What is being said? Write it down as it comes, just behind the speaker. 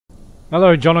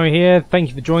Hello, Jono here. Thank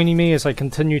you for joining me as I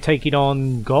continue taking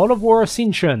on God of War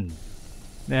Ascension.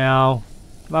 Now,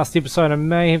 last episode I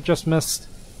may have just missed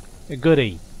a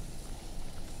goodie.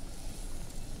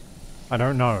 I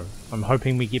don't know. I'm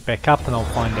hoping we get back up and I'll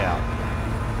find out.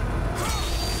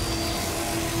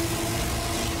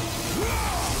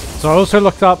 So I also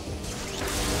looked up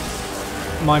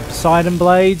my Poseidon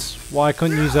blades, why I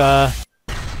couldn't use a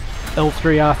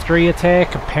L3R3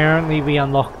 attack. Apparently we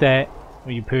unlock that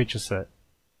when you purchase it.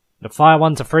 The fire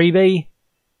one's a freebie,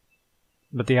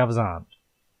 but the others aren't.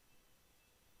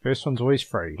 First one's always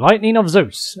free. Lightning of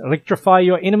Zeus. Electrify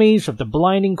your enemies with the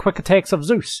blinding quick attacks of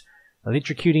Zeus.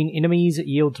 Electrocuting enemies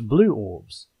yields blue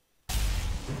orbs.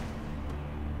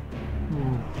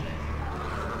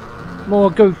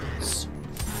 More goats.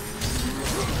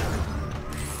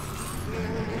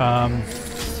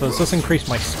 So does this increase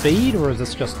my speed, or is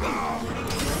this just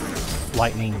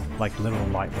lightning, like literal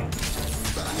lightning?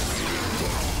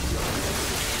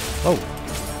 Oh.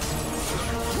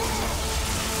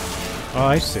 Oh,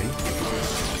 I see.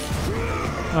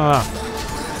 Ah.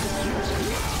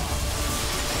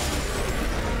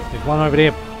 There's one over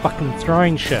there fucking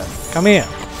throwing shit. Come here.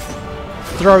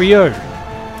 Throw you.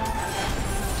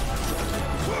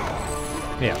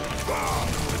 Yeah.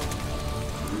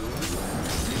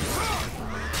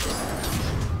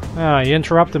 Ah, you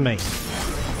interrupted me.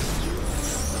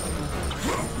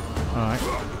 Alright.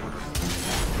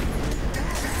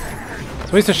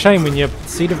 It's always a shame when you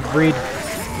see the red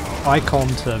icon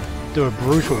to do a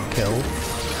brutal kill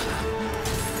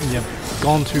and you've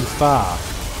gone too far.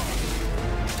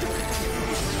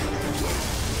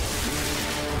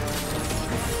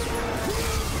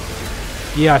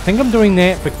 Yeah, I think I'm doing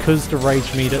that because the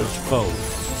rage meter is full.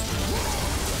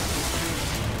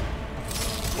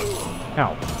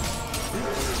 Ow.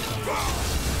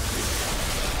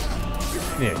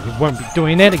 Yeah, you won't be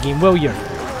doing that again, will you?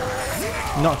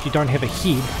 Not if you don't have a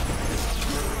head.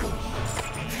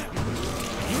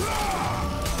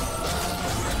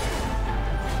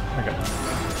 Okay.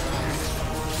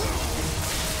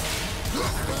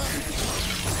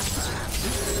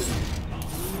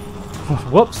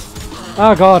 Whoops.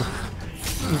 Oh god.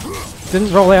 You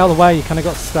didn't roll out of the way, you kind of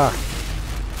got stuck.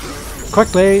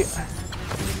 Quickly.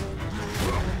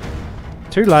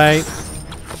 Too late.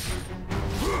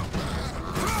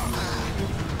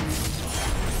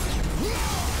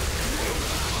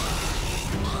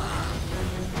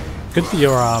 Good for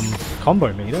your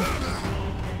combo meter.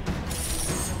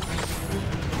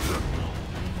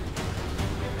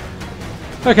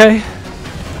 Okay.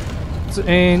 So,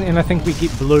 and I think we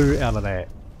get blue out of that.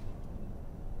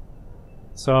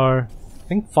 So I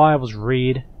think fire was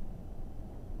red.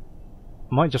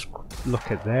 Might just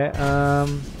look at that.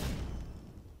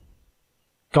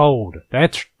 Gold.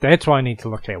 That's what I need to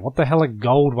look at. What the hell are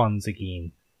gold ones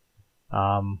again?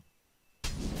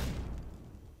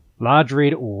 Large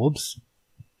red orbs.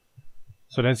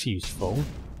 So that's useful.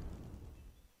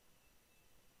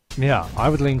 Yeah, I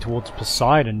would lean towards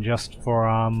Poseidon just for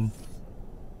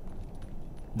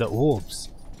the orbs.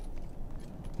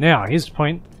 Now, here's the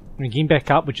point. We're getting back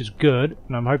up, which is good,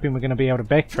 and I'm hoping we're going to be able to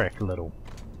backtrack a little.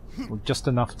 Just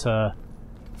enough to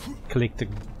collect a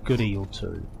goodie or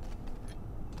two.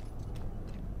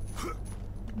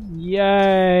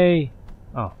 Yay!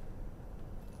 Oh.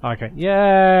 Okay,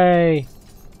 yay!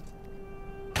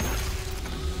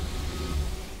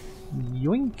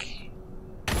 Yoink!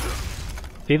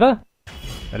 Fever?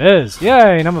 It is!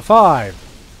 Yay! Number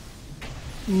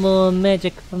 5! More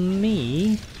magic for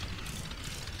me.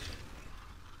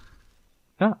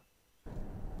 Ah.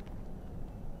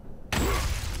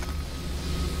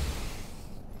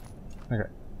 Okay.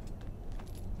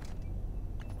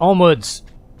 Onwards!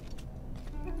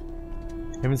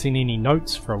 Haven't seen any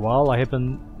notes for a while. I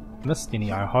haven't missed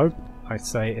any, I hope. I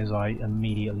say as I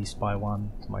immediately spy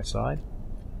one to my side.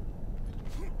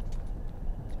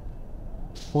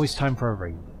 Always time for a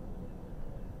read.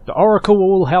 The Oracle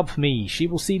will help me. She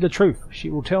will see the truth. She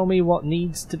will tell me what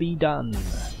needs to be done.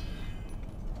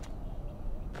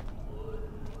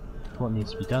 What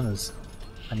needs to be done is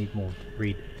I need more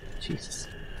red. Jesus.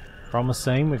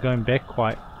 Promising. We're going back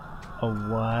quite a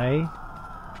way.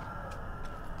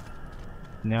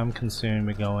 Now I'm concerned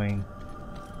we're going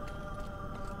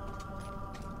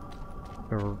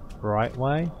the right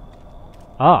way.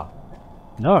 Ah!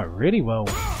 No, really well.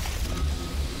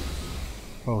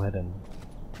 Well hidden.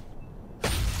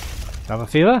 Have a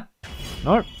fever?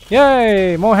 Nope.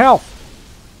 Yay! More health!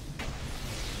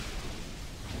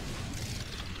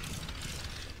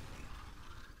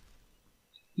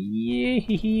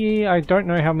 Yeah, I don't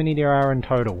know how many there are in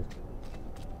total.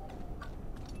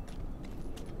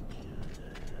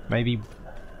 Maybe...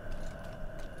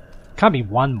 Can't be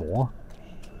one more.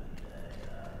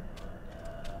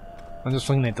 I'm just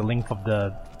looking at the length of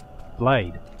the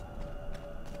blade.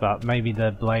 But maybe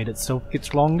the blade itself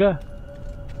gets longer?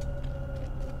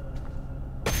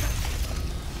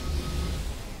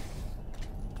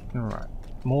 Alright.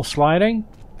 More sliding?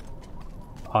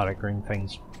 Oh, the green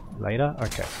things later?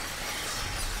 Okay.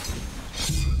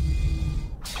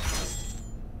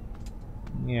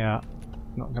 Yeah.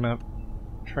 Not gonna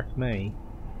trick me.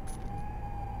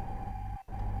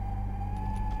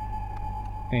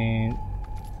 And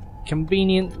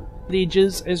convenient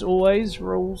ledges as always.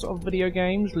 Rules of video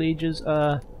games. Ledges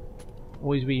are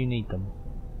always where you need them.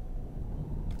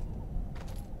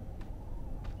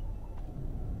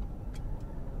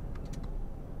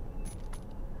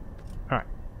 Alright.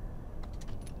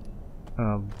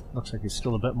 Looks like there's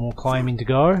still a bit more climbing to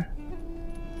go.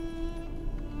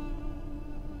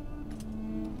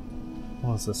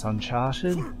 Was this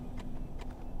Uncharted?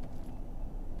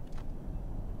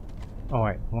 Oh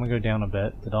wait, I want to go down a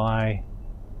bit. Did I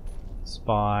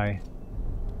spy?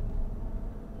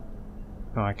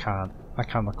 No, I can't. I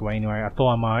can't look away anyway. I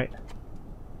thought I might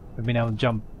have been able to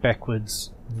jump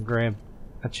backwards and grab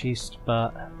a chest,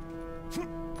 but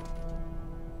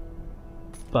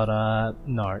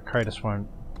no, Kratos won't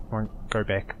go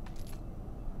back.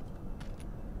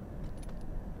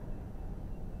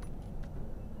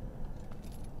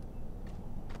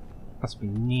 Must be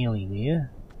nearly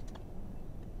there.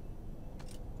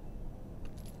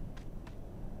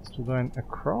 Still going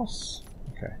across?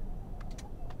 Okay.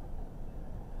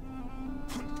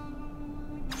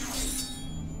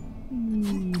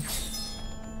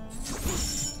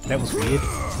 That was weird.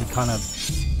 He kind of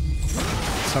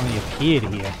suddenly appeared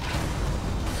here.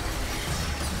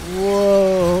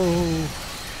 Whoa!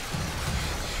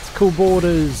 It's cool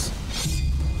borders.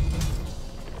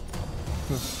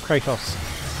 Kratos.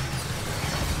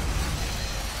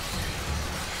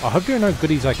 I hope there are no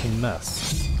goodies I can miss.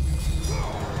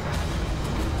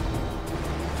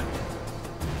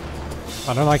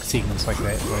 I don't like segments like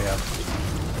that where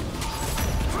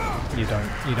you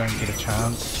don't get a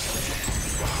chance.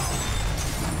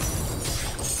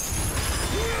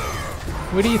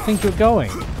 Where do you think you're going?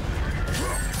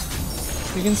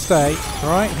 You can stay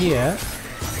right here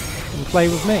and play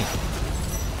with me.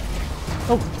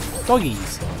 Oh,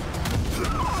 doggies!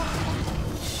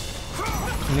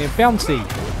 And they're bouncy.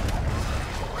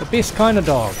 The best kind of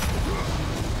dog.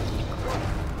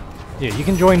 Yeah, you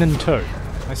can join in too.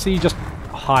 I see you just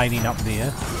hiding up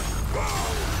there.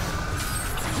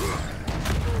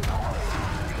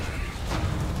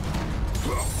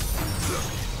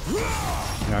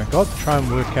 You know, I've got to try and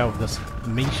work out this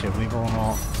Misha, whether or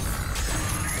not...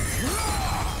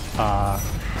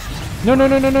 No!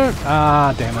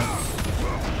 Ah, damn it.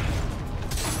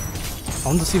 I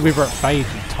want to see whether it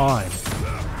fades with time.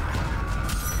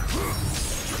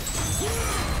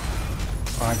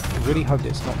 I really hope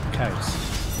that's not the case.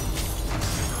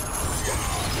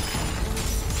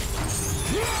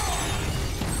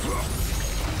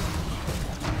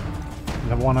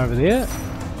 Another one over there.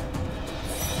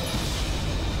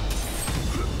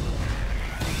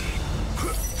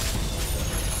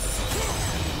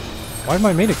 Why did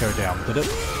my meter go down? Did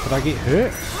I get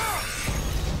hurt?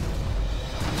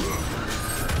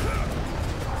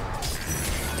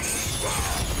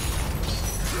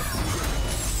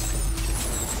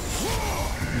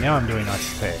 Now I'm doing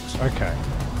nice attacks. Okay.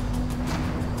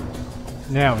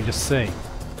 Now we just see.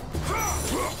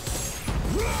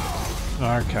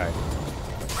 Okay.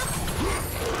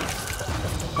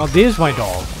 Oh, there's my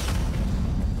dog.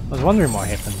 I was wondering what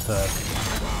happened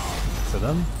to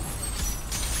them.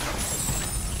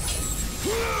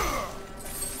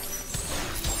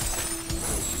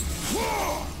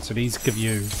 So these give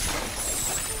you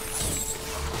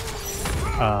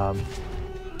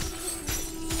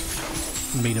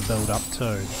meter build up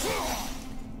too.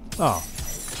 Oh.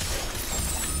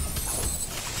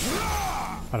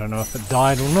 I don't know if it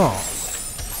died or not.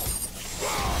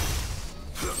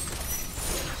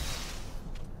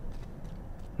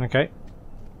 Okay.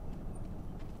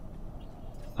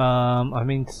 I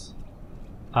mean...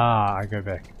 I go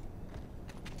back.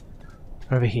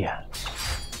 Over here.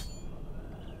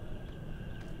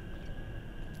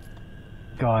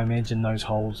 God, I imagine those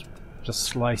holes just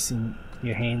slicing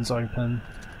your hands open.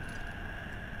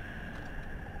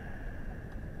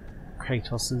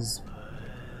 Kratos'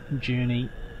 journey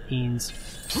ends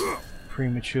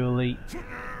prematurely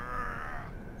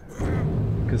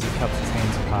because he cuts his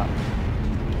hands apart.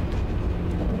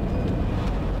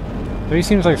 So he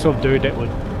seems like the sort of dude that would,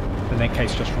 in that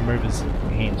case, just remove his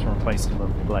hands and replace them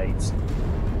with blades.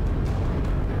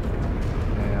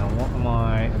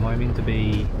 I meant to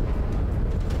be...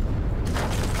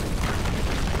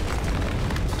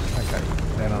 Okay,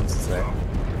 that answers that.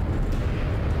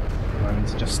 Am I meant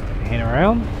to just hang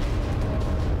around?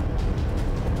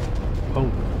 Oh,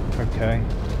 okay.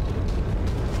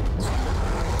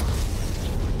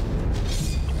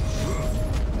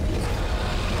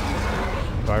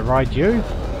 Do I ride you? No,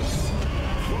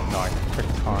 I can quick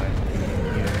time.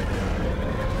 Yeah.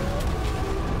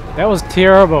 That was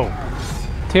terrible.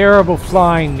 Terrible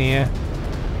flying there.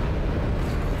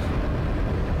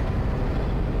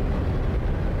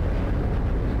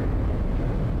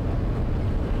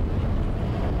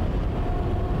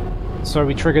 So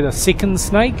we triggered a second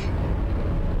snake.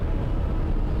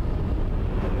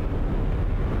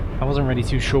 I wasn't really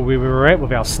too sure where we were at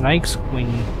with our snakes when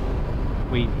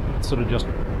we sort of just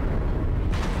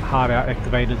hard out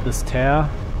activated this tower.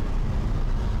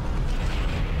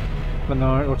 But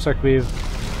no, it looks like we've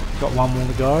got one more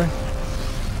to go.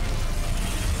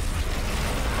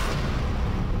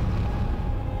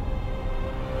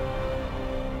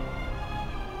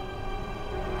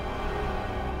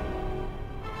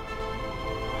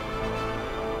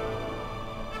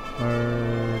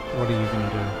 What are you going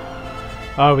to do?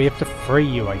 Oh, we have to free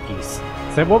you, I guess.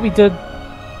 Is that what we did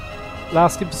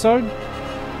last episode?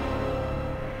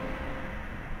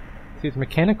 See, it's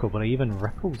mechanical, but it even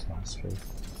ripples nicely.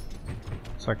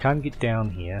 So I can't get down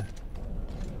here,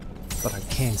 but I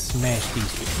can smash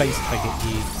these face target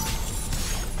eggs.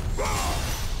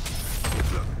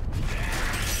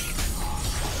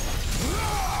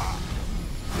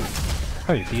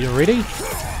 Oh, you beat already?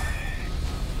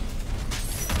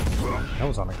 That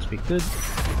was unexpected.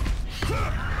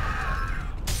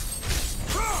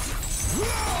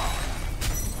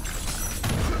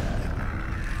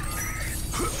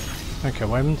 Okay,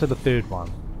 we're into the third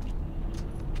one.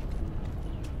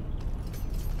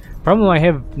 Problem I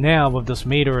have now with this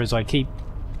meter is I keep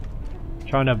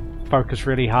trying to focus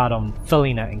really hard on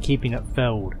filling it and keeping it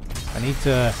filled. I need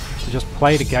to just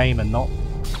play the game and not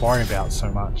worry about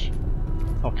so much.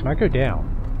 Oh, can I go down?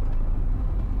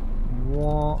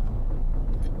 What?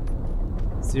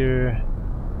 Zero.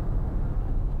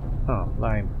 Oh,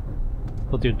 lame.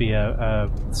 Thought there'd be a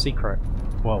secret.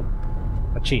 Well,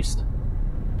 a chest.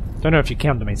 Don't know if you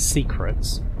count them as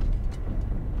secrets.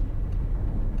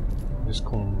 Just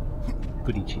call them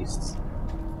goodie chests.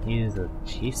 Here's a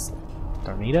chest.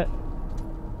 Don't need it.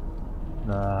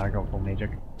 Nah, I got full magic.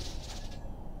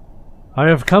 I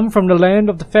have come from the land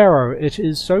of the Pharaoh. It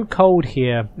is so cold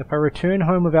here. If I return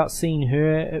home without seeing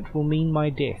her, it will mean my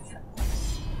death.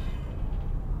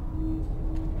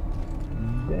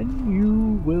 Then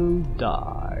you will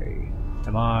die.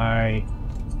 Am I...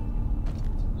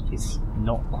 It's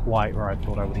not quite where I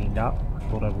thought I would end up. I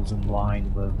thought I was in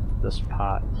line with this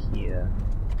part here.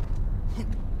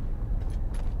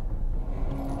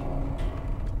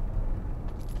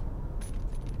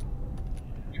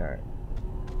 Okay.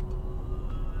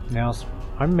 Now,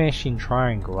 I'm mashing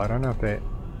triangle. I don't know if that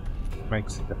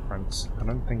makes a difference. I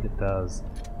don't think it does.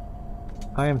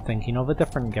 I am thinking of a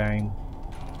different game.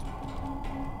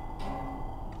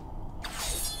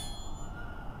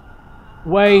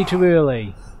 Way too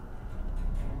early.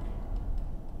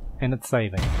 And it's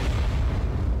saving.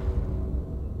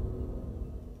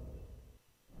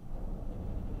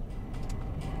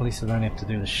 At least I don't have to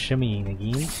do the shimmying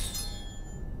again.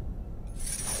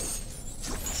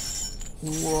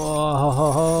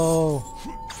 Whoa!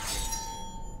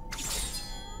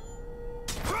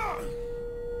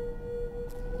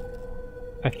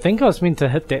 I think I was meant to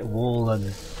hit that wall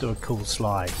and do a cool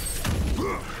slide.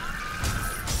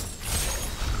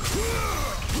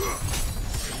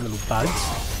 Little bugs.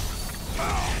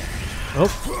 Oh,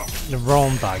 the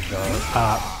wrong bug though.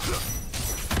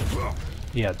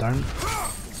 Yeah, don't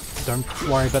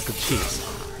worry about the chest.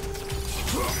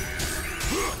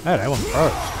 Oh, that one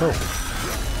broke. Cool.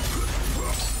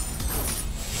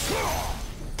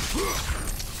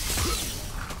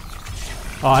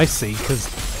 Oh, I see, because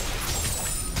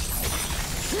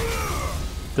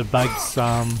the bugs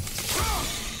turn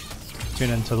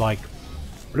into like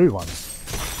blue ones.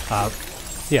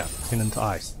 Yeah, turn into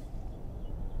ice.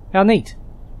 How neat!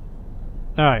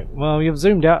 Alright, well we've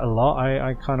zoomed out a lot.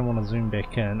 I kind of want to zoom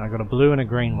back in. I got a blue and a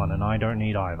green one, and I don't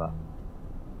need either.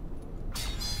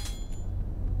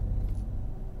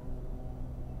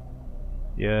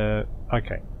 Yeah,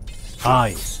 okay.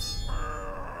 Eyes.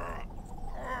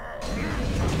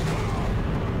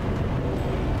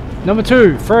 Number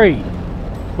 2, freed.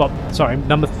 Well, sorry,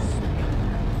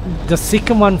 the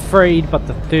second one freed, but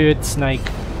the third snake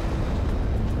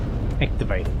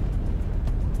activated.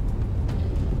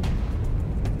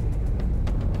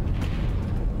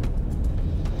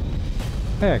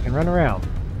 Hey, I can run around.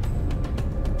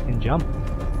 And jump.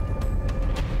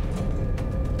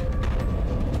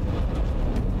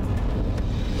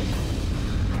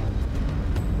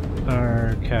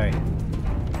 Okay.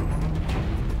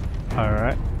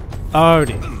 Alright. Oh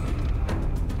dear.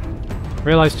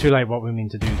 Realised too late what we mean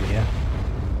to do here.